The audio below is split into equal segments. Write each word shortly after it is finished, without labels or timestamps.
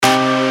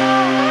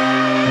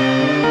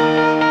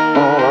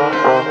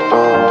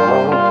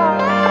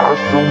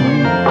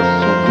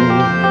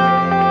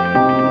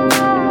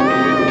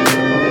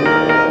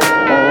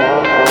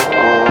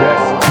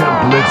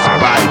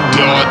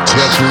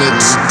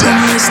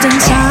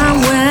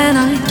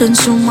done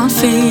to my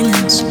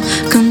feelings.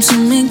 Come to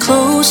me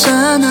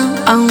closer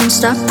now, I won't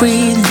stop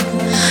breathing.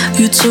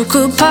 You took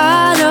a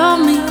part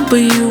of me, but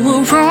you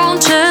were wrong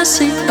to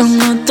see I'm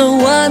not the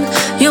one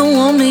you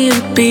want me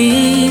to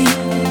be.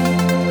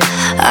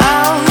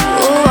 Oh,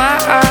 oh,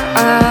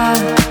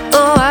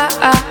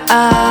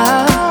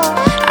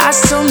 I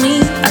saw me,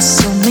 I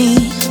saw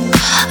me.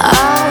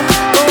 Oh,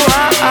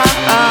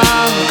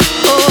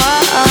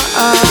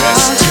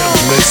 Best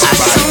templates by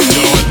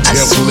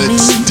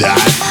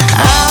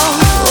templates.com.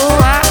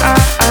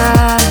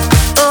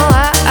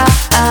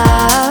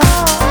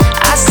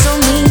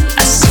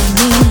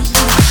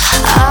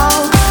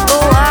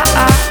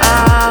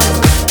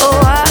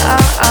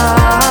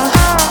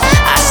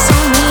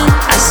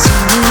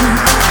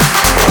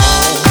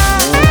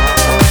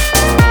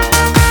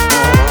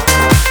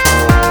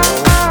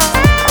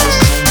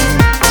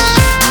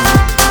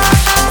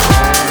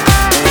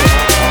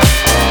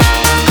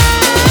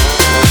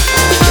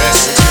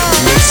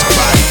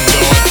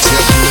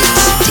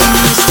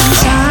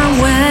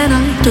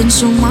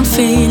 To my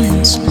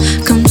feelings,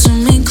 come to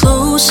me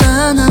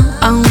closer now,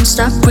 I won't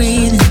stop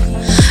breathing.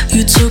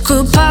 You took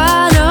a part